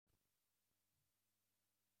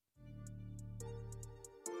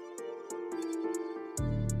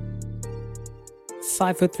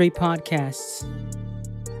5 foot 3 podcast.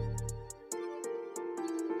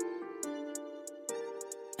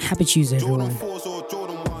 Happy Tuesday, Jordan everyone. 4s or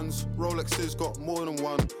Jordan 1s, Rolexes got more than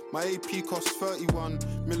one. My AP costs 31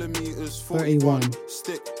 millimeters, 41.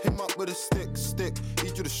 Stick, him up with a stick.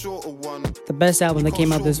 Need you the shorter one. The best album that He came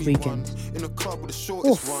can't out this show me weekend. one. In the club with the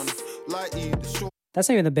shortest one. Lighty, the short. That's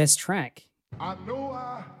not even the best track. I know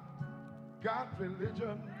I got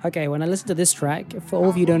religion. Okay, when I listen to this track, for all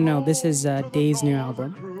of you who don't know, this is Dave's new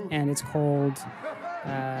album, and it's called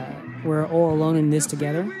We're All Alone in This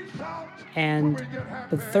Together. And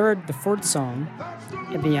the fourth song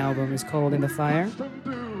in the album is called In the Fire.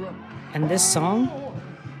 And this song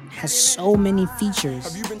has so many features.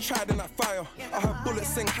 Have you been tried in that fire? I heard bullets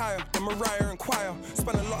sing higher than Mariah and Choir.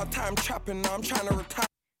 Spent a lot of time trapping, now I'm trying to retire.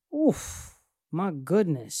 Oof, my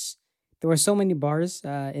goodness. There were so many bars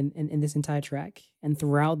in this entire track and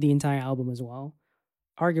throughout the entire album as well.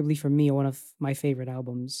 Arguably for me, one of my favorite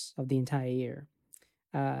albums of the entire year.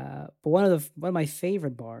 But one of my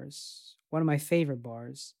favorite bars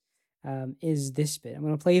is this bit. I'm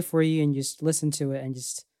gonna play it for you and just listen to it and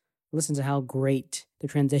just listen to how great the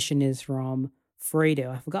transition is from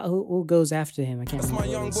Fredo. I forgot who goes after him. I can't That's remember.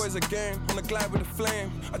 my who it young is. boys again, on the glide with a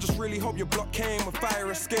flame. I just really hope your block came with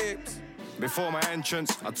fire escapes. Before my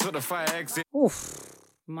entrance, I took the fire exit. Oof,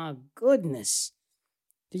 my goodness.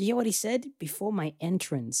 Did you hear what he said? Before my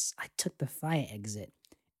entrance, I took the fire exit.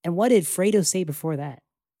 And what did Fredo say before that?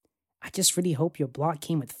 I just really hope your block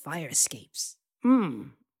came with fire escapes.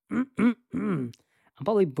 I'm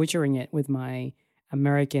probably butchering it with my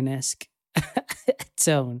American-esque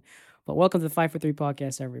tone. But welcome to the 5 for 3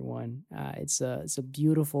 podcast, everyone. It's a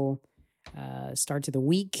beautiful start to the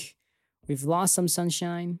week. We've lost some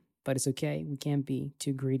sunshine, but it's okay. We can't be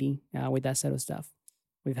too greedy with that set of stuff.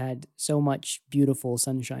 We've had so much beautiful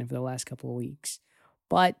sunshine for the last couple of weeks.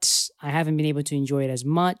 But I haven't been able to enjoy it as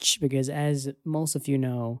much because, as most of you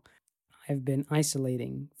know, I've been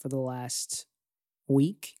isolating for the last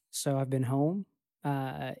week. So I've been home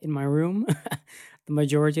in my room the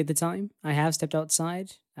majority of the time. I have stepped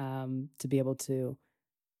outside to be able to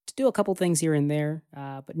do a couple things here and there,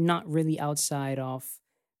 but not really outside of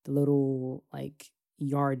the little like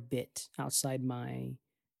yard bit outside my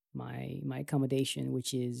accommodation,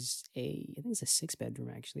 which is I think it's a 6-bedroom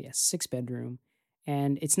actually, a 6-bedroom,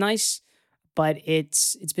 and it's nice, but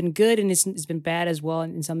it's been good and it's been bad as well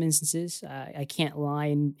in some instances. I can't lie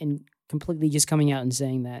and completely just coming out and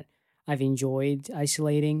saying that I've enjoyed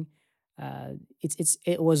isolating. I think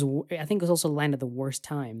it was also landed the worst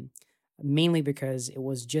time, mainly because it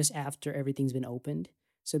was just after everything's been opened.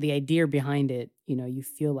 So the idea behind it, you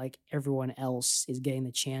feel like everyone else is getting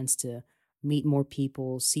the chance to meet more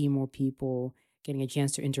people, see more people, getting a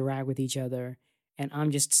chance to interact with each other, and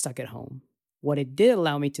I'm just stuck at home. What it did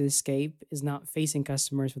allow me to escape is not facing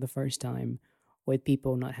customers for the first time with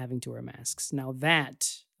people not having to wear masks. Now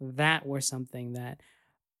that was something that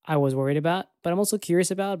I was worried about, but I'm also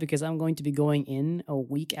curious about because I'm going to be going in a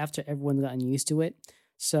week after everyone's gotten used to it.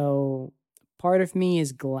 So part of me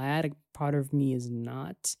is glad, part of me is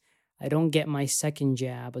not. I don't get my second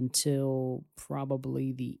jab until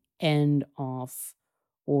probably the end of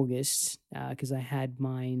August because I had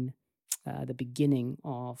mine the beginning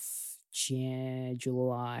of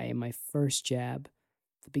July, my first jab,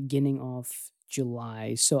 the beginning of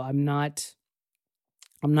July. So I'm not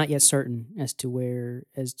yet certain as to where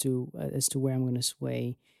I'm going to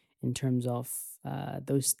sway in terms of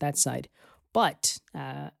that side. But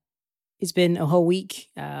it's been a whole week.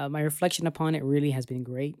 My reflection upon it really has been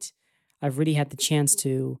great. I've really had the chance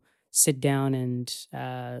to sit down and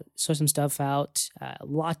sort some stuff out. A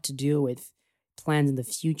lot to do with plans in the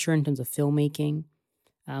future in terms of filmmaking.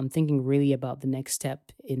 I'm thinking really about the next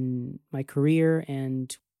step in my career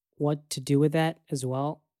and what to do with that as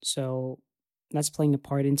well. So that's playing a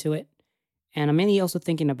part into it. And I'm mainly also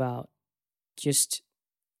thinking about just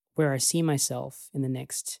where I see myself in the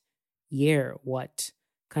next year, what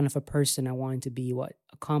kind of a person I want to be, what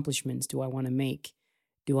accomplishments do I want to make?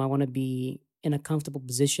 Do I want to be in a comfortable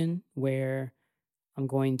position where I'm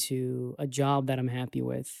going to a job that I'm happy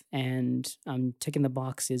with and I'm ticking the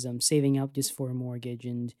boxes, I'm saving up just for a mortgage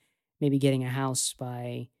and maybe getting a house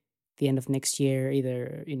by the end of next year,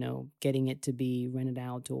 either, getting it to be rented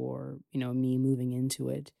out or, me moving into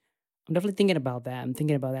it. I'm definitely thinking about that. I'm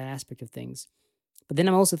thinking about that aspect of things. But then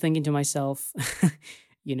I'm also thinking to myself,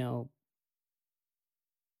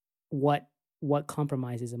 what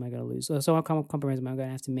compromises am I going to lose? So what compromises am I going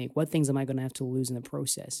to have to make? What things am I going to have to lose in the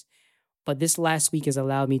process? But this last week has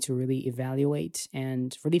allowed me to really evaluate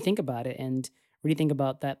and really think about it and really think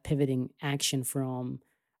about that pivoting action from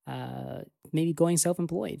maybe going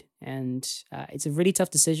self-employed. And it's a really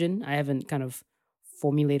tough decision. I haven't kind of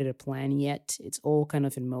formulated a plan yet. It's all kind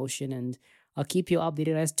of in motion, and I'll keep you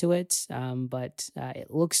updated as to it. But it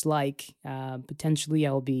looks like potentially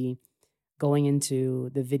I'll be going into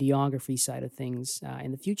the videography side of things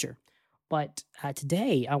in the future. But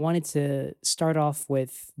today, I wanted to start off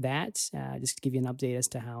with that, just to give you an update as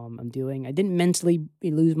to how I'm doing. I didn't mentally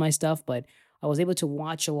lose my stuff, but I was able to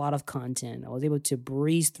watch a lot of content. I was able to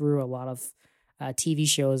breeze through a lot of TV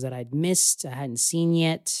shows that I'd missed, I hadn't seen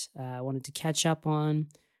yet, I wanted to catch up on,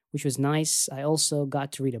 which was nice. I also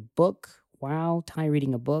got to read a book. Wow, Ty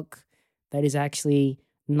reading a book. That is actually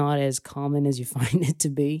not as common as you find it to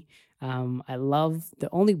be. The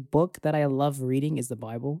only book that I love reading is the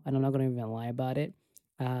Bible, and I'm not going to even lie about it.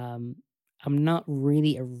 I'm not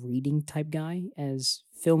really a reading type guy, as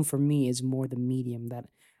film for me is more the medium that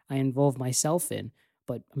I involve myself in.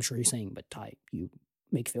 But I'm sure you're saying, but Ty, you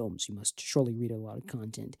make films, you must surely read a lot of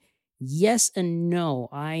content. Yes and no.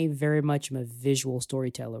 I very much am a visual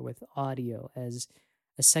storyteller with audio as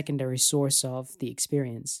a secondary source of the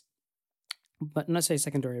experience. But not say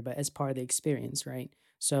secondary, but as part of the experience, right?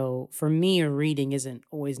 So for me, reading isn't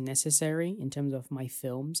always necessary in terms of my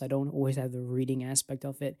films. I don't always have the reading aspect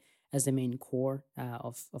of it as the main core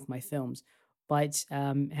of my films. But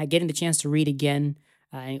getting the chance to read again,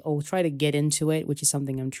 I'll try to get into it, which is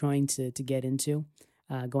something I'm trying to get into.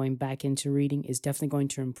 Going back into reading is definitely going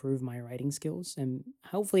to improve my writing skills and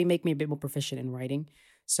hopefully make me a bit more proficient in writing.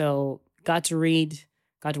 So got to read,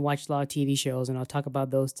 got to watch a lot of TV shows, and I'll talk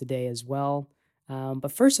about those today as well.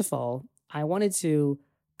 But first of all, I wanted to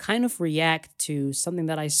kind of react to something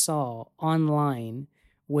that I saw online,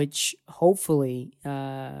 which hopefully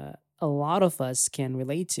a lot of us can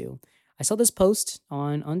relate to. I saw this post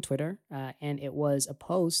on Twitter, and it was a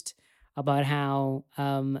post about how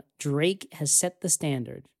Drake has set the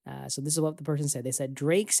standard. So this is what the person said. They said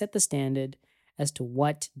Drake set the standard as to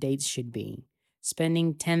what dates should be.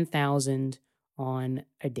 Spending $10,000 on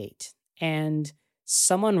a date. And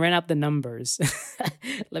someone ran up the numbers.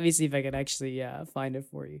 Let me see if I can actually find it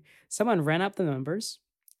for you. Someone ran up the numbers,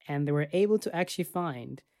 and they were able to actually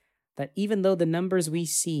find that even though the numbers we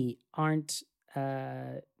see aren't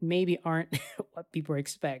what people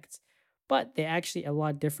expect, but they're actually a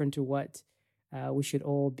lot different to what we should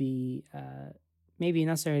all be maybe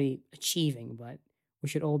not necessarily achieving, but we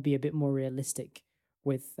should all be a bit more realistic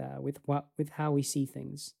with how we see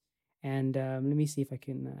things. And let me see if I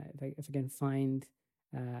can if I can find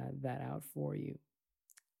that out for you.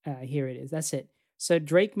 Here it is. That's it. So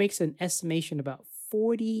Drake makes an estimation about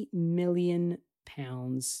 $40 million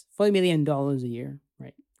a year,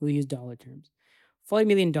 right? We'll use dollar terms. $40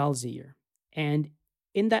 million a year. And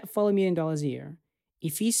in that $40 million a year,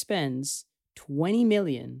 if he spends $20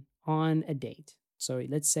 million on a date, so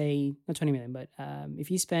let's say not 20 million, but if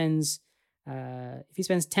he spends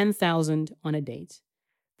 $10,000 on a date,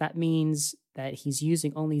 that means that he's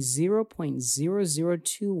using only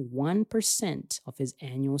 0.0021% of his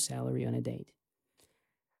annual salary on a date.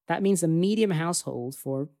 That means the medium household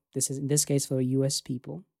in this case for U.S.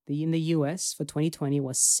 people, in the U.S. for 2020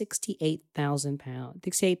 was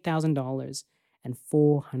 $68,000 and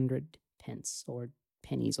 400 pence or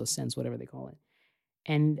pennies or cents, whatever they call it.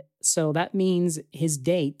 And so that means his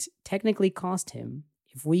date technically cost him,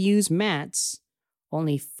 if we use maths,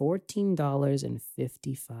 only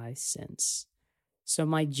 $14.55. So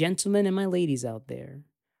my gentlemen and my ladies out there,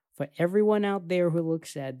 for everyone out there who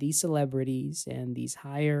looks at these celebrities and these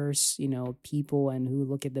hires, people, and who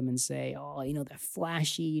look at them and say, oh, they're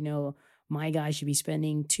flashy, my guy should be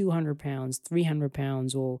spending 200 pounds, 300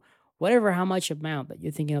 pounds, or whatever, how much amount that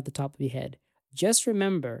you're thinking off the top of your head. Just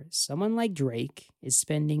remember, someone like Drake is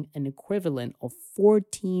spending an equivalent of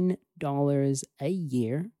 $14 a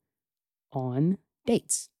year on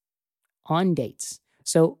dates.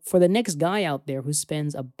 So for the next guy out there who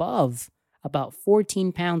spends above about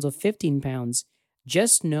 14 pounds or 15 pounds,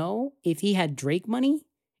 just know if he had Drake money,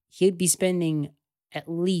 he'd be spending at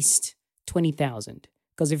least 20,000.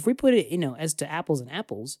 Because if we put it, as to apples and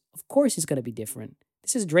apples, of course it's going to be different.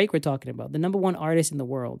 This is Drake we're talking about, the number one artist in the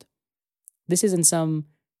world. This isn't some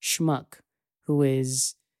schmuck who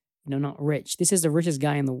is, not rich. This is the richest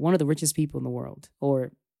guy one of the richest people in the world,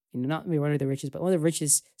 or not maybe one of the richest, but one of the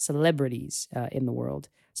richest celebrities in the world.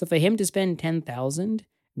 So for him to spend 10,000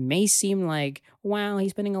 may seem like, wow, he's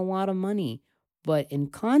spending a lot of money. But in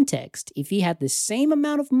context, if he had the same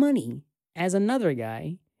amount of money as another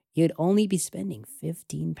guy, he'd only be spending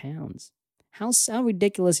 15 pounds. How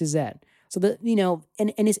ridiculous is that? So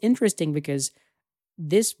and it's interesting because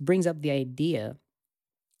this brings up the idea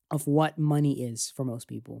of what money is for most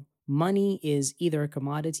people. Money is either a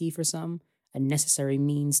commodity for some, a necessary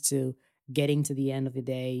means to getting to the end of the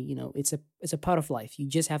day. It's a part of life. You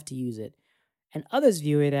just have to use it. And others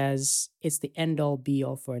view it as it's the end all be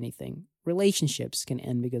all for anything. Relationships can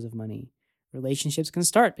end because of money. Relationships can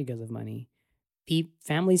start because of money.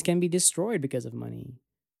 Families can be destroyed because of money.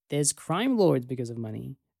 There's crime lords because of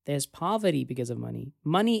money. There's poverty because of money.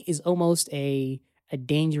 Money is almost a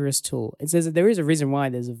dangerous tool. It says that there is a reason why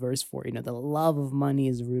there's a verse for it. The love of money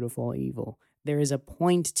is the root of all evil. There is a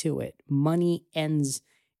point to it. Money ends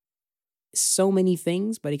so many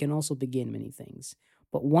things, but it can also begin many things.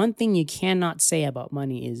 But one thing you cannot say about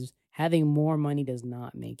money is having more money does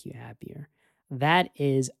not make you happier. That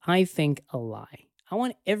is, I think, a lie. I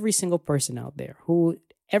want every single person out there who would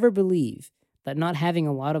ever believe that not having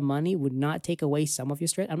a lot of money would not take away some of your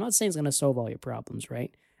stress. I'm not saying it's going to solve all your problems,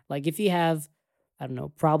 right? Like if you have, I don't know,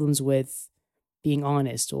 problems with being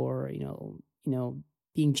honest or,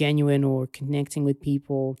 being genuine or connecting with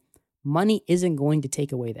people, money isn't going to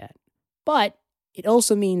take away that. But it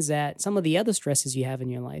also means that some of the other stresses you have in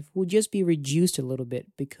your life will just be reduced a little bit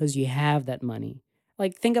because you have that money.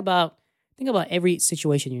 Like think about every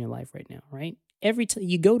situation in your life right now, right? Every time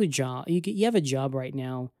you go to job, you have a job right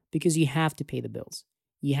now because you have to pay the bills.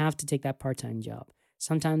 You have to take that part-time job.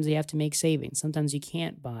 Sometimes you have to make savings. Sometimes you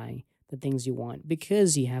can't buy the things you want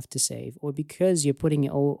because you have to save or because you're putting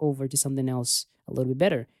it over to something else a little bit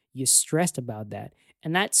better. You're stressed about that.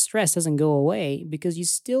 And that stress doesn't go away because you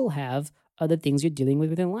still have other things you're dealing with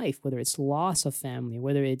within life, whether it's loss of family,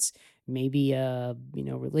 whether it's maybe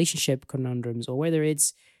relationship conundrums, or whether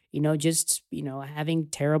it's just having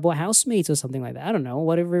terrible housemates or something like that. I don't know,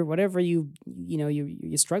 whatever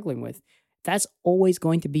you're struggling with. That's always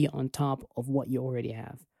going to be on top of what you already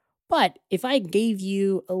have. But if I gave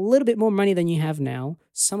you a little bit more money than you have now,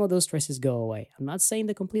 some of those stresses go away. I'm not saying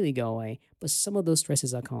they completely go away, but some of those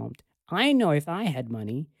stresses are calmed. I know if I had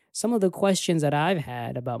money, some of the questions that I've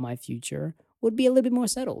had about my future would be a little bit more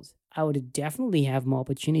settled. I would definitely have more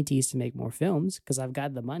opportunities to make more films because I've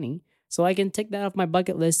got the money. So I can tick that off my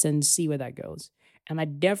bucket list and see where that goes. And I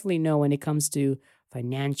definitely know when it comes to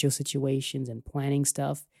financial situations and planning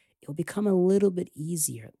stuff, it'll become a little bit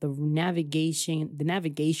easier. The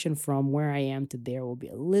navigation from where I am to there will be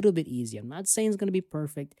a little bit easier. I'm not saying it's going to be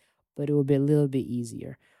perfect, but it will be a little bit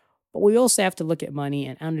easier. But we also have to look at money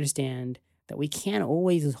and understand that we can't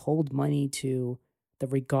always hold money to the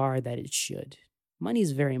regard that it should. Money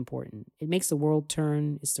is very important. It makes the world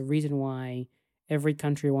turn. It's the reason why every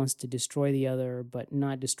country wants to destroy the other, but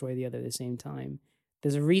not destroy the other at the same time.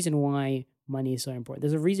 There's a reason why money is so important.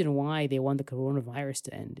 There's a reason why they want the coronavirus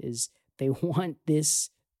to end, is they want this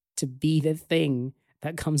to be the thing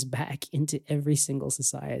that comes back into every single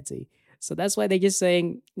society. So that's why they're just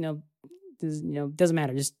saying, doesn't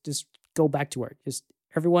matter. Just go back to work.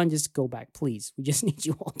 Everyone just go back, please. We just need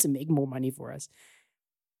you all to make more money for us.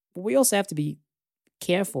 But we also have to be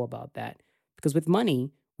careful about that, because with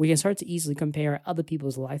money, we can start to easily compare other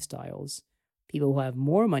people's lifestyles, people who have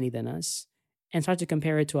more money than us, and start to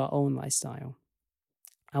compare it to our own lifestyle.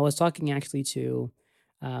 I was talking actually to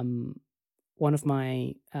one of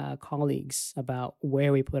my colleagues about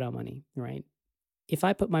where we put our money, right? If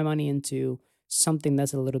I put my money into something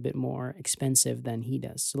that's a little bit more expensive than he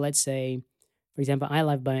does. So let's say, for example, I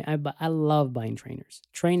love buying trainers.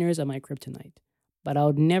 Trainers are my kryptonite. But I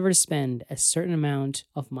would never spend a certain amount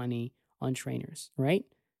of money on trainers, right?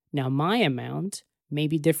 Now, my amount may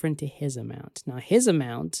be different to his amount. Now, his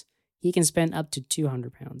amount, he can spend up to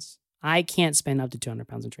 200 pounds. I can't spend up to 200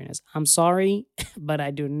 pounds on trainers. I'm sorry, but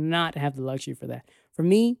I do not have the luxury for that. For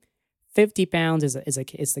me, 50 pounds is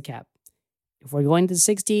the cap. If we're going to the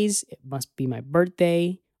 60s, it must be my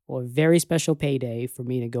birthday or a very special payday for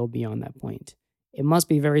me to go beyond that point. It must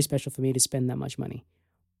be very special for me to spend that much money.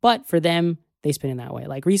 But for them, they spend it that way.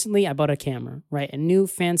 Like recently, I bought a camera, right? A new,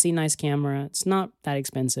 fancy, nice camera. It's not that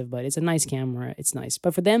expensive, but it's a nice camera. It's nice.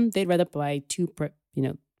 But for them, they'd rather buy two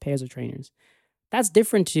pairs of trainers. That's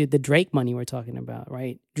different to the Drake money we're talking about,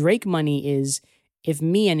 right? Drake money is, if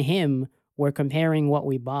me and him were comparing what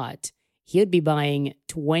we bought, he'd be buying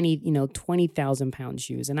 20,000 pound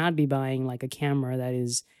shoes, and I'd be buying like a camera that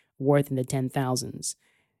is worth in the 10,000s.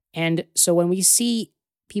 And so when we see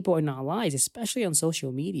people in our lives, especially on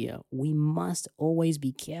social media, we must always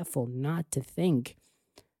be careful not to think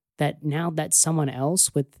that now that someone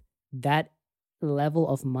else with that level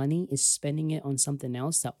of money is spending it on something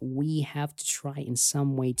else, that we have to try in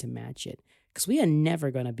some way to match it. Because we are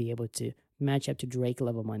never going to be able to match up to Drake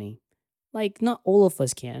level money. Like, not all of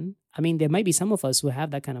us can. I mean, there might be some of us who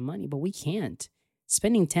have that kind of money, but we can't.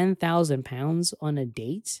 Spending 10,000 pounds on a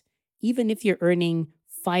date, even if you're earning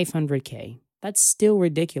 $500K, That's still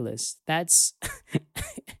ridiculous. That's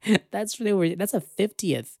that's a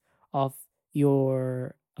 50th of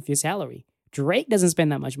your salary. Drake doesn't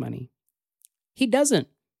spend that much money. He doesn't.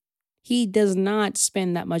 He does not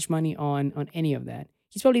spend that much money on any of that.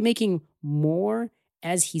 He's probably making more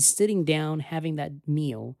as he's sitting down having that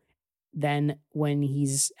meal than when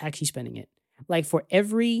he's actually spending it. Like for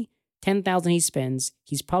every 10,000 he spends,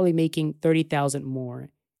 he's probably making 30,000 more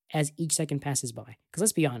as each second passes by. Because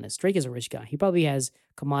let's be honest, Drake is a rich guy. He probably has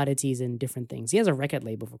commodities and different things. He has a record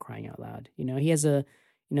label, for crying out loud. He has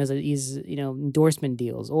he's endorsement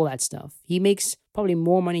deals, all that stuff. He makes probably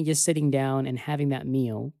more money just sitting down and having that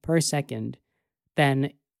meal per second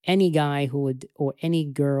than any guy or any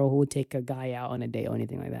girl who would take a guy out on a date or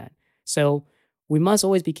anything like that. So we must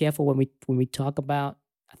always be careful when we talk about,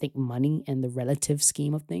 I think, money and the relative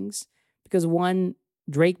scheme of things, because one,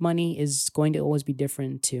 Drake money is going to always be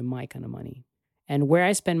different to my kind of money. And where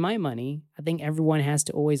I spend my money, I think everyone has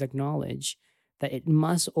to always acknowledge that it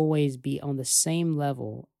must always be on the same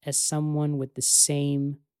level as someone on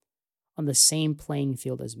the same playing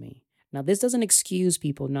field as me. Now, this doesn't excuse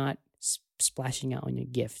people not splashing out on your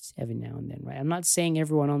gifts every now and then, right? I'm not saying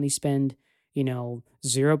everyone only spend,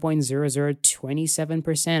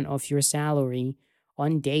 0.0027% of your salary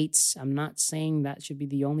on dates. I'm not saying that should be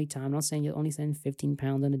the only time. I'm not saying you only spend 15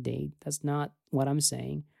 pounds on a date. That's not what I'm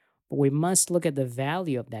saying. But we must look at the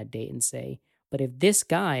value of that date and say, but if this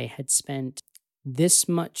guy had spent this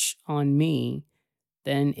much on me,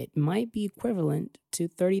 then it might be equivalent to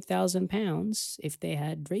 30,000 pounds if they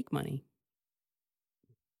had Drake money.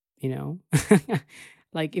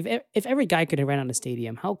 Like if every guy could have ran out a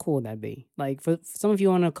stadium, how cool would that be? Like for some of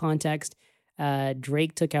you on a context,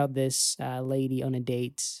 Drake took out this lady on a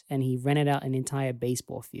date and he rented out an entire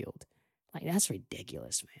baseball field. Like, that's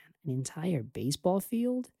ridiculous, man. An entire baseball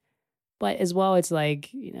field? But as well, it's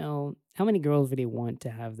like, how many girls really want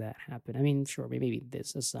to have that happen? I mean, sure, maybe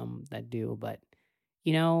there's some that do, but,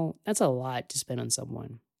 that's a lot to spend on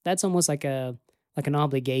someone. That's almost like an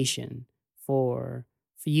obligation for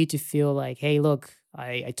you to feel like, hey, look,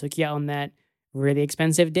 I took you out on that really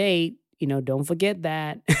expensive date. Don't forget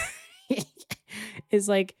that. It's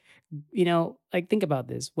like, think about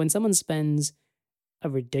this. When someone spends a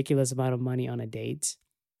ridiculous amount of money on a date,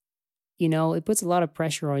 it puts a lot of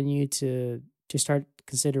pressure on you to start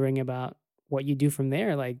considering about what you do from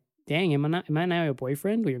there. Like, dang, am I now your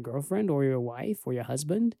boyfriend or your girlfriend or your wife or your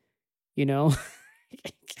husband? You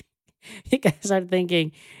guys start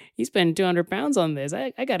thinking, he spent 200 pounds on this.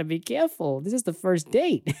 I got to be careful. This is the first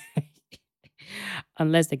date.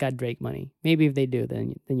 Unless they got Drake money. Maybe if they do,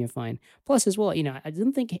 then you're fine. Plus, as well, I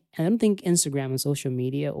don't think Instagram and social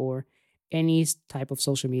media or any type of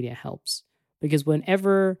social media helps, because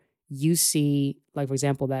whenever you see, like, for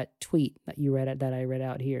example, that tweet that I read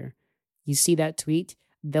out here, you see that tweet,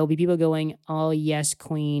 there'll be people going, "Oh yes,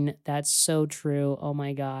 queen, that's so true. Oh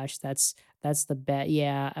my gosh, that's the bet.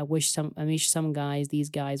 Yeah, I wish some these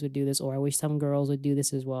guys would do this, or I wish some girls would do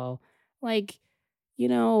this as well." Like,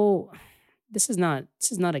 this is not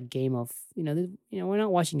a game of, we're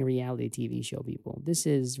not watching a reality TV show, people. This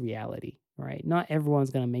is reality, right? Not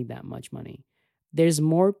everyone's going to make that much money. There's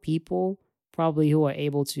more people probably who are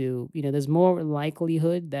able to, there's more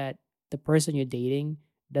likelihood that the person you're dating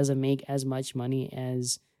doesn't make as much money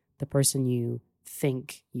as the person you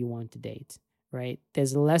think you want to date, right?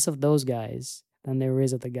 There's less of those guys than there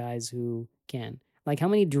is of the guys who can. Like, how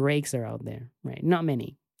many Drakes are out there, right? Not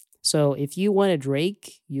many. So if you want a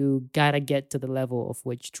Drake, you gotta get to the level of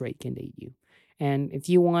which Drake can date you. And if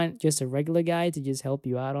you want just a regular guy to just help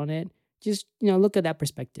you out on it, just, look at that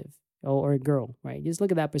perspective. Or a girl, right? Just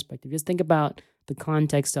look at that perspective. Just think about the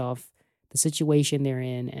context of the situation they're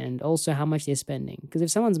in and also how much they're spending. Because if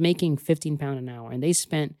someone's making £15 an hour and they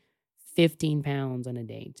spent 15 pounds on a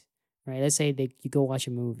date, right? Let's say you go watch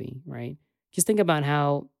a movie, right? Just think about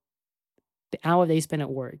how the hour they spend at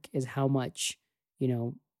work is how much,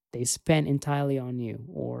 they spent entirely on you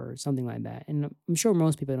or something like that. And I'm sure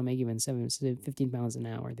most people don't make even 15 pounds an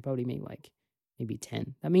hour. They probably make like maybe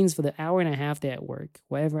 10. That means for the hour and a half they're at work,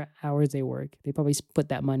 whatever hours they work, they probably put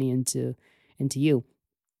that money into you.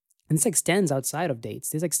 And this extends outside of dates.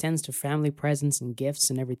 This extends to family presents and gifts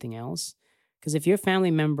and everything else. Because if your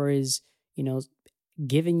family member is,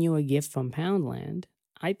 giving you a gift from Poundland,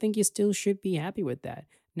 I think you still should be happy with that.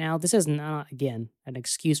 Now, this is not, again, an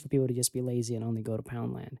excuse for people to just be lazy and only go to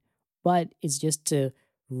Poundland. But it's just to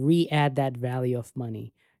re-add that value of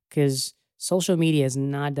money. Because social media has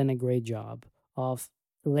not done a great job of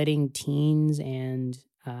letting teens and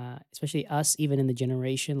especially us, even in the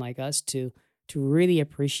generation like us, to really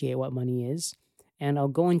appreciate what money is. And I'll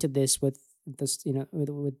go into this with this,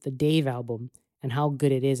 with the Dave album and how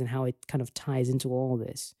good it is and how it kind of ties into all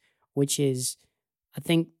this, which is, I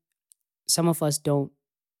think some of us don't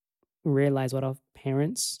realize what our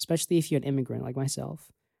parents, especially if you're an immigrant like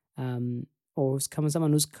myself, or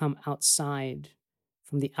someone who's come outside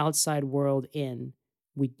from the outside world in,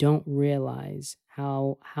 we don't realize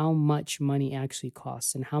how much money actually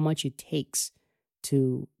costs and how much it takes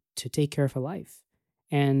to take care of a life.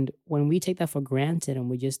 And when we take that for granted and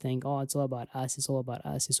we just think, oh, it's all about us, it's all about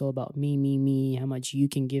us, it's all about me, how much you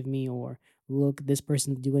can give me, or look, this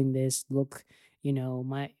person's doing this, look,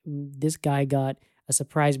 this guy got a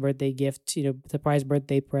surprise birthday gift, surprise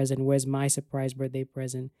birthday present, where's my surprise birthday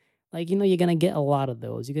present? Like, you're gonna get a lot of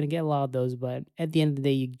those. You're gonna get a lot of those, but at the end of the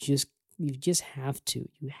day, you just have to.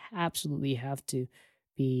 You absolutely have to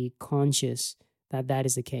be conscious that that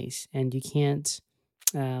is the case, and you can't.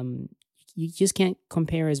 You just can't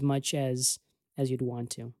compare as much as you'd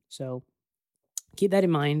want to. So keep that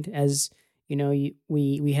in mind as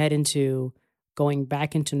we head into going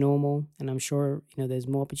back into normal, and I'm sure there's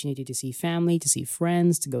more opportunity to see family, to see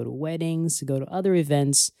friends, to go to weddings, to go to other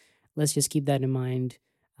events. Let's just keep that in mind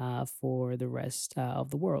for the rest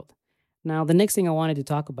of the world. Now, the next thing I wanted to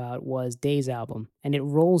talk about was Dave's album, and it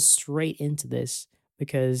rolls straight into this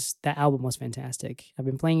because that album was fantastic. I've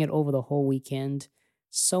been playing it over the whole weekend.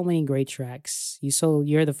 So many great tracks.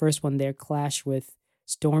 You're the first one there, Clash with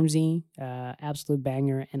Stormzy, absolute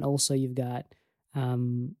banger, and also you've got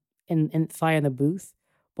in Fire in the Booth.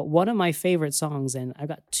 But one of my favorite songs, and I've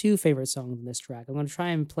got two favorite songs in this track. I'm going to try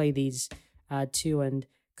and play these two and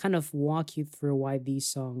kind of walk you through why these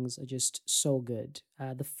songs are just so good.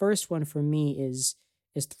 The first one for me is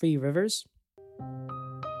Three Rivers.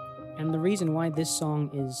 And the reason why this song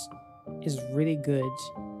is really good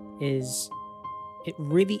is it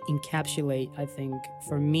really encapsulates, I think,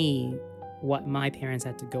 for me, what my parents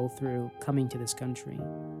had to go through coming to this country.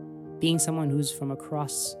 Being someone who's from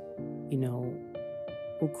across,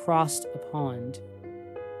 who crossed a pond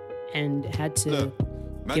and had to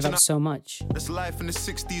give up so much. That's life in the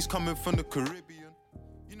 60s coming from the Caribbean.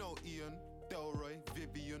 Ian, Delroy,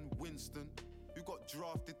 Vivian, Winston. You got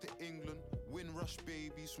drafted to England. Windrush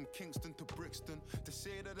babies from Kingston to Brixton. To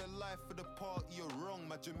say that the life of the party are wrong,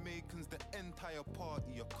 my Jamaicans, the entire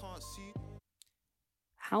party, you can't see.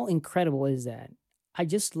 How incredible is that? I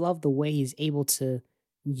just love the way he's able to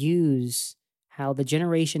use how the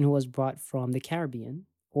generation who was brought from the Caribbean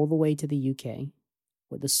all the way to the UK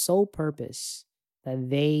with the sole purpose that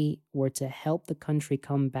they were to help the country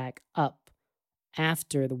come back up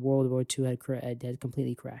after the World War II had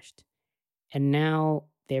completely crashed. And now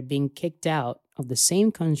they're being kicked out of the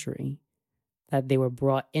same country that they were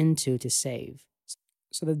brought into to save.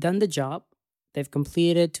 So they've done the job, they've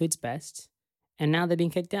completed it to its best, and now they're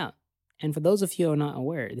being kicked out. And for those of you who are not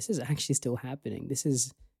aware, this is actually still happening. This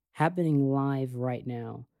is happening live right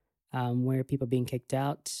now, where people are being kicked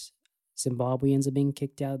out. Zimbabweans are being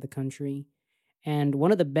kicked out of the country. And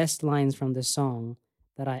one of the best lines from this song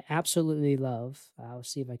that I absolutely love, I'll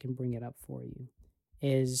see if I can bring it up for you,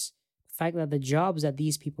 is the fact that the jobs that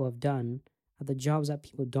these people have done are the jobs that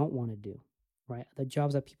people don't want to do, right? The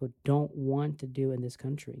jobs that people don't want to do in this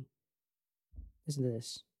country. Listen to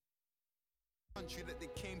this. Country that they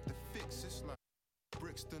came to fix, it's like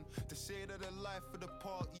Brixton. To say that the life of the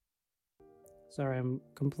party. Sorry, I'm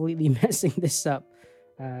completely messing this up.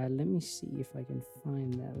 Let me see if I can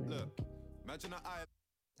find that link. Look, imagine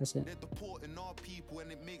that's it. They're deporting our people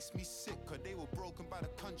and it makes me sick because they were broken by the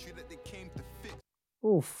country that they came to fix.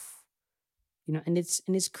 Oof. And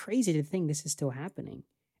it's crazy to think this is still happening.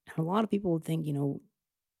 And a lot of people think,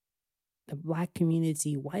 the Black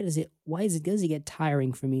community, why does it get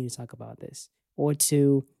tiring for me to talk about this or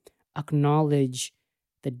to acknowledge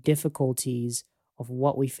the difficulties of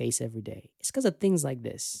what we face every day? It's because of things like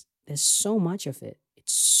this. There's so much of it.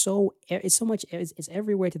 It's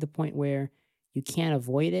everywhere to the point where you can't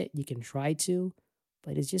avoid it. You can try to,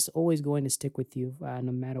 but it's just always going to stick with you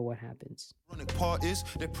no matter what happens. Parties,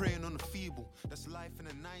 they're preying on the feeble. That's life in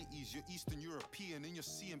the 90s. You're Eastern European and you're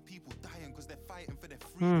seeing people dying because they're fighting for their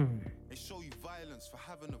freedom. They show you violence for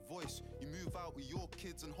having a voice. You move out with your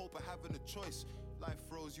kids and hope of having a choice. Life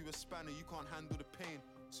throws you a spanner, you can't handle the pain.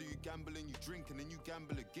 So you gamble and you drink and then you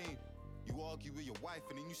gamble again. You argue with your wife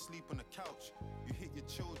and then you sleep on the couch. You hit your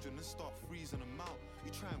children and start freezing them out.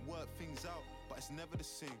 You try and work things out, but it's never the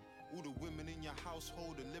same. All the women in your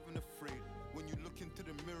household are living afraid. When you look into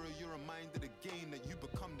the mirror, you're reminded again that you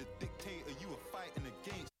become the dictator you were fighting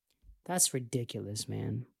against. That's ridiculous,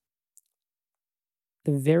 man.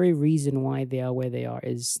 The very reason why they are where they are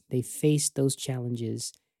is they face those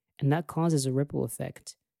challenges, and that causes a ripple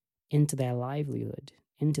effect into their livelihood,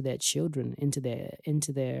 into their children, into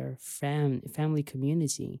their family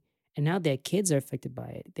community. And now their kids are affected by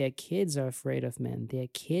it. Their kids are afraid of men. Their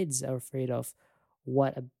kids are afraid of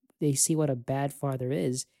they see what a bad father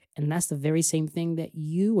is. And that's the very same thing that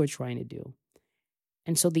you were trying to do.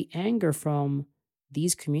 And so the anger from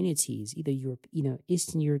these communities, either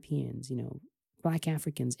Eastern Europeans, Black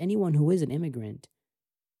Africans, anyone who is an immigrant,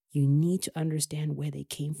 you need to understand where they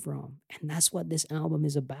came from. And that's what this album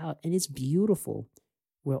is about. And it's beautiful.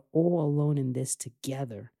 We're all alone in this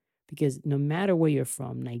together. Because no matter where you're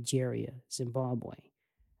from, Nigeria, Zimbabwe,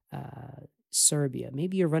 Serbia,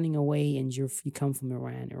 maybe you're running away and you come from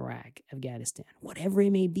Iran, Iraq, Afghanistan, whatever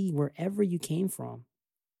it may be, wherever you came from,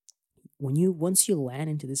 once you land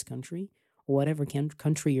into this country, or whatever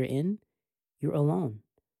country you're in, you're alone.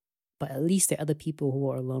 But at least there are other people who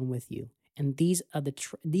are alone with you. And these are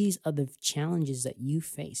the challenges that you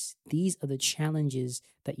face. These are the challenges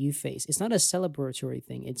that you face. It's not a celebratory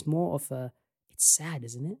thing. It's more of it's sad,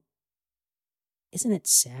 isn't it? Isn't it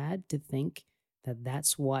sad to think that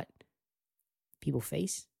that's what people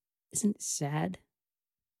face? Isn't it sad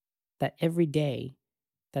that every day,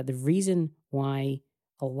 that the reason why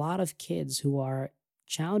a lot of kids who are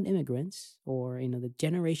child immigrants, or the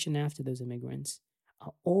generation after those immigrants,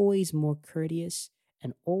 are always more courteous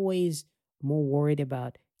and always more worried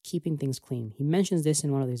about keeping things clean? He mentions this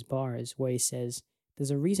in one of his bars where he says,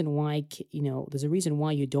 there's a reason why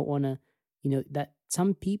you don't want to, that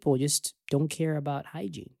some people just don't care about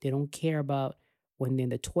hygiene. They don't care about when they're in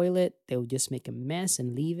the toilet, they'll just make a mess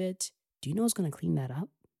and leave it. Do you know who's going to clean that up?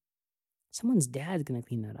 Someone's dad's going to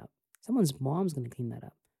clean that up. Someone's mom's going to clean that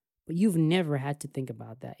up. But you've never had to think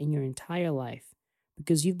about that in your entire life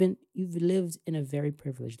because you've lived in a very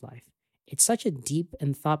privileged life. It's such a deep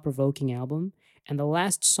and thought-provoking album. And the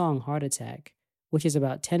last song, Heart Attack, which is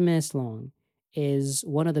about 10 minutes long, is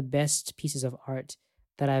one of the best pieces of art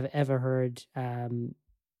that I've ever heard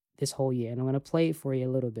this whole year. And I'm going to play it for you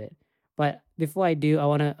a little bit. But before I do, I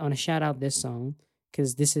want to shout out this song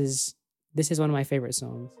because this is one of my favorite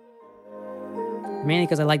songs. Mainly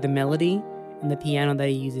because I like the melody and the piano that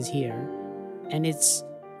he uses here. And it's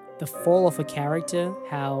the fall of a character,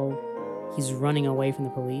 how he's running away from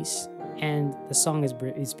the police. And the song is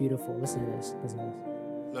beautiful. Listen to this.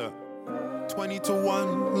 Look. 20 to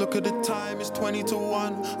 1, look at the time, it's 20 to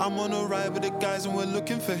 1. I'm on a ride with the guys and we're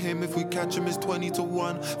looking for him. If we catch him, it's 20 to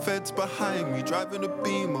 1. Feds behind me, driving a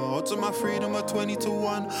Beamer. Odds on my freedom are 20 to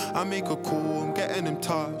 1. I make a call, I'm getting him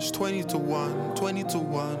touched. 20 to 1, 20 to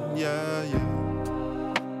 1, yeah.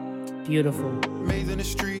 Beautiful. Made in the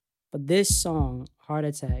street. But this song, Heart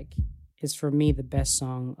Attack, is for me the best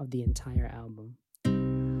song of the entire album.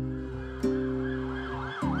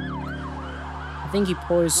 I think he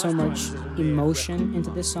pours so much emotion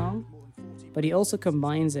into this song, but he also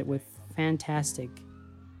combines it with fantastic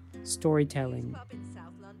storytelling.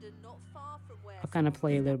 I'll kind of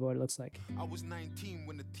play a little bit what it looks like. I was 19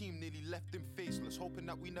 when the team nearly left him faceless, hoping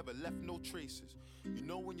that we never left no traces. You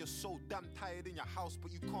know when you're so damn tired in your house,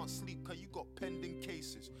 but you can't sleep cause you got pending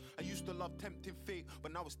cases. I used to love tempting fate,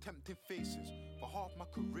 but now it's tempting faces. For half my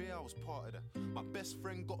career I was part of that. My best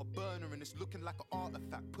friend got a burner and it's looking like an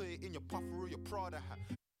artifact. Put it in your puffer or your Prada hat.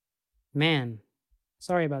 Man,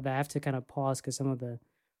 sorry about that. I have to kind of pause because some of the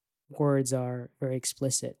words are very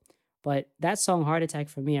explicit. But that song, Heart Attack,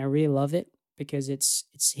 for me, I really love it because it's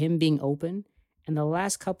him being open. And the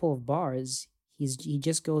last couple of bars, he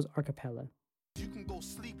just goes a cappella. You can go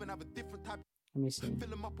sleep and have a different type. Let me see. Fill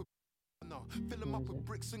them up with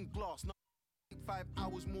bricks and glass. 5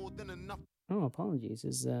 hours more than enough. Oh, apologies.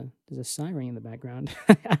 There's a siren in the background.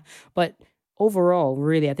 But overall,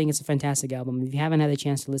 really, I think it's a fantastic album. If you haven't had a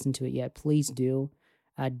chance to listen to it yet, please do.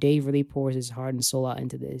 Dave really pours his heart and soul out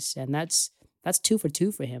into this, and that's 2 for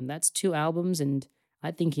 2 for him. That's 2 albums, and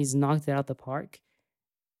I think he's knocked it out the park.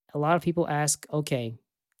 A lot of people ask, okay,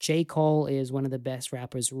 J. Cole is one of the best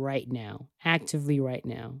rappers right now, actively right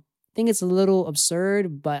now. I think it's a little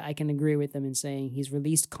absurd, but I can agree with them in saying he's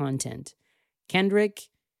released content. Kendrick,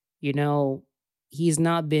 he's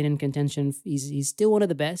not been in contention. He's still one of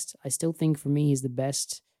the best. I still think for me he's the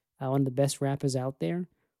best, one of the best rappers out there.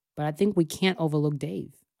 But I think we can't overlook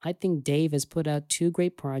Dave. I think Dave has put out 2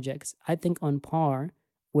 great projects, I think on par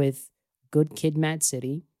with Good Kid, Mad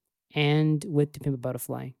City and with To Pimp a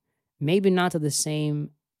Butterfly. Maybe not to the same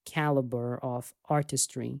caliber of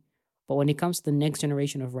artistry, but when it comes to the next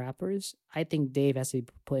generation of rappers, I think Dave has to be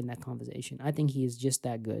put in that conversation. I think he is just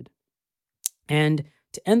that good. And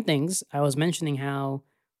to end things, I was mentioning how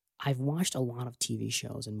I've watched a lot of TV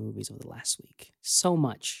shows and movies over the last week. So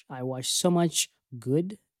much. I watched so much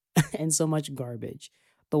good and so much garbage.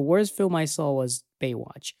 The worst film I saw was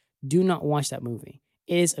Baywatch. Do not watch that movie.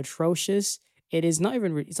 It is atrocious. It is not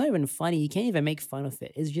even. It's not even funny. You can't even make fun of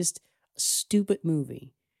it. It's just a stupid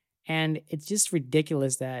movie, and it's just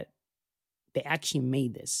ridiculous that they actually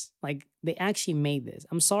made this. Like they actually made this.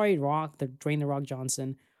 I'm sorry, Dwayne the Rock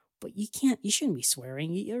Johnson, but you can't. You shouldn't be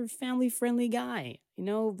swearing. You're a family friendly guy. You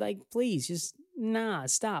know, like please, just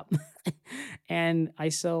stop. And I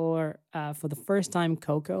saw for the first time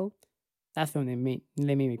Coco. That film they made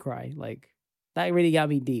me cry. Like that really got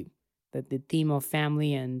me deep. The theme of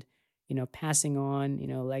family and passing on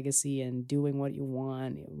legacy and doing what you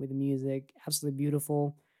want with the music, absolutely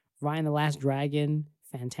beautiful. Ryan the Last Dragon,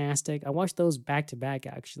 fantastic. I watched those back to back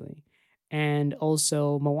actually, and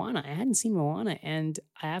also Moana. I hadn't seen Moana, and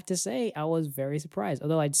I have to say I was very surprised.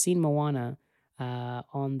 Although I'd seen Moana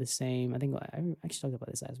on the same. I think I actually talked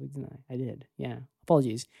about this last week, didn't I? I did. Yeah.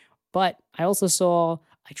 Apologies. But I also saw.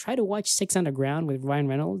 I tried to watch Six Underground with Ryan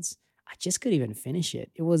Reynolds. I just couldn't even finish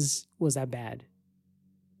it. It was that bad.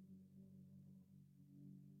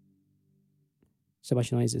 So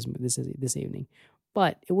much noise this evening,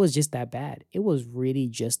 but it was just that bad. It was really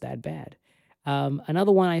just that bad.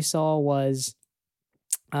 Another one I saw was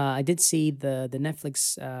I did see the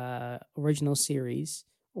Netflix original series.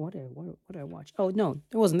 What did I watch? Oh no,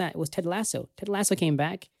 it wasn't that. It was Ted Lasso. Ted Lasso came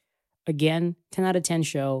back again. 10 out of 10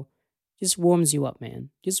 show. Just warms you up,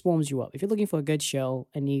 man. Just warms you up. If you're looking for a good show,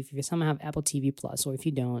 and if you somehow have Apple TV Plus, or if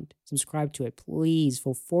you don't, subscribe to it, please.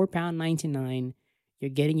 For £4.99,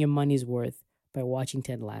 you're getting your money's worth by watching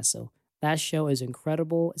Ted Lasso. That show is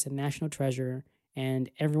incredible. It's a national treasure, and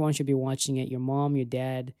everyone should be watching it. Your mom, your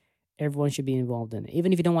dad, everyone should be involved in it.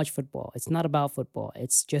 Even if you don't watch football, it's not about football.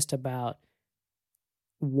 It's just about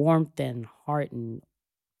warmth and heart and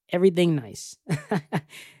everything nice.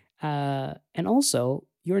 And also,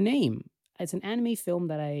 Your Name. It's an anime film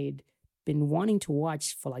that I'd been wanting to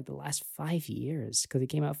watch for like the last 5 years because it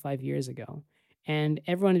came out 5 years ago. And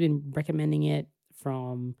everyone had been recommending it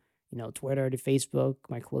from, Twitter to Facebook,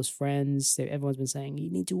 my close friends. Everyone's been saying, you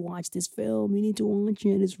need to watch this film. You need to watch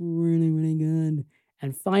it. It's really, really good.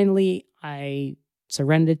 And finally, I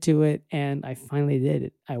surrendered to it and I finally did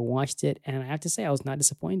it. I watched it and I have to say, I was not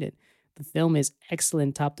disappointed. The film is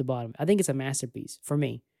excellent top to bottom. I think it's a masterpiece for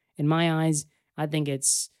me. In my eyes, I think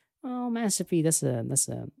it's masterpiece. That's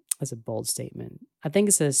a bold statement. I think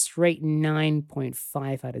it's a straight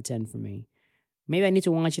 9.5 out of 10 for me. Maybe I need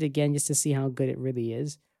to watch it again just to see how good it really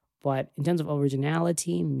is. But in terms of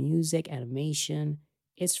originality, music, animation,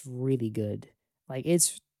 it's really good. Like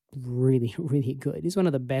it's really, really good. It's one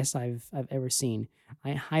of the best I've ever seen.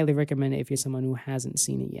 I highly recommend it if you're someone who hasn't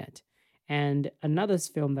seen it yet. And another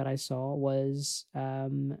film that I saw was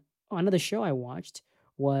another show I watched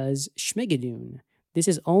was Schmigadoon. This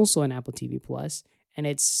is also an Apple TV Plus, and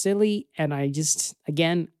it's silly, and I just,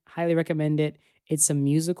 again, highly recommend it. It's a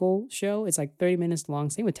musical show. It's like 30 minutes long.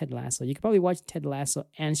 Same with Ted Lasso. You can probably watch Ted Lasso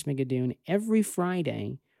and Schmigadoon every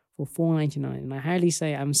Friday for $4.99. And I highly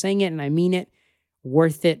say, I'm saying it and I mean it.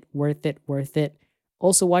 Worth it, worth it, worth it.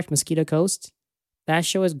 Also watch Mosquito Coast. That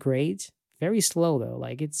show is great. Very slow though.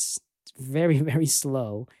 Like it's very, very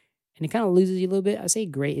slow. And it kind of loses you a little bit. I say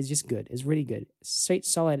great. It's just good. It's really good. Straight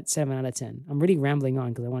solid 7 out of 10. I'm really rambling on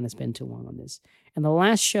because I want to spend too long on this. And the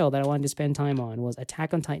last show that I wanted to spend time on was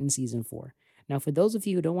Attack on Titan Season 4. Now, for those of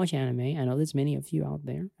you who don't watch anime, I know there's many of you out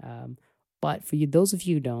there, but for you, those of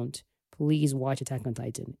you who don't, please watch Attack on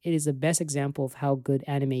Titan. It is the best example of how good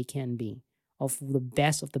anime can be, of the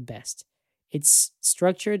best of the best. It's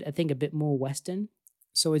structured, I think, a bit more Western,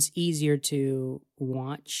 so it's easier to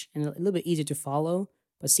watch and a little bit easier to follow.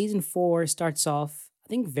 But Season 4 starts off, I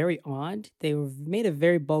think, very odd. They made a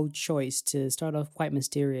very bold choice to start off quite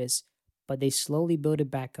mysterious, but they slowly build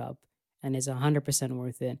it back up, and it's 100%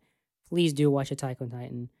 worth it. Please do watch Attack on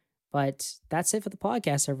Titan. But that's it for the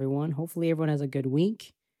podcast, everyone. Hopefully everyone has a good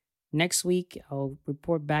week. Next week, I'll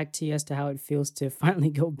report back to you as to how it feels to finally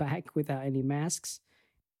go back without any masks.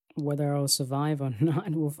 Whether I'll survive or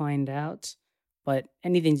not, we'll find out. But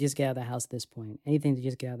anything to just get out of the house at this point. Anything to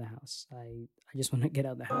just get out of the house. I just want to get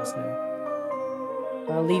out of the house now.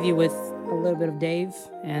 I'll leave you with a little bit of Dave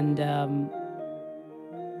and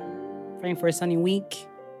praying for a sunny week.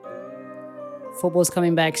 Football's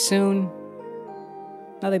coming back soon.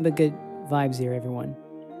 Nothing but good vibes here, everyone.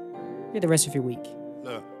 Get the rest of your week.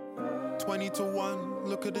 Look, 20 to 1,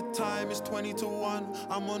 look at the time, it's 20 to 1.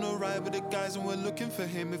 I'm on a ride with the guys and we're looking for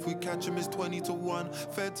him. If we catch him, it's 20 to 1.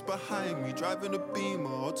 Feds behind me, driving a Beamer.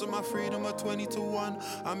 Odds of my freedom are 20 to 1.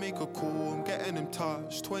 I make a call, I'm getting him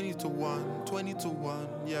touched. 20 to 1, 20 to 1,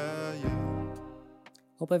 yeah, yeah.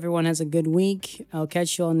 Hope everyone has a good week. I'll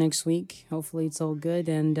catch you all next week. Hopefully it's all good,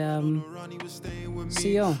 and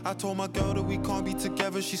see y'all. I told my girl that we can't be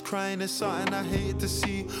together. She's crying, it's something I hated to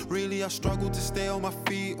see. Really, I struggle to stay on my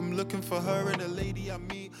feet. I'm looking for her and the lady I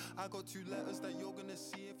meet. I got 2 letters that you're gonna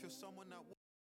see if you're someone that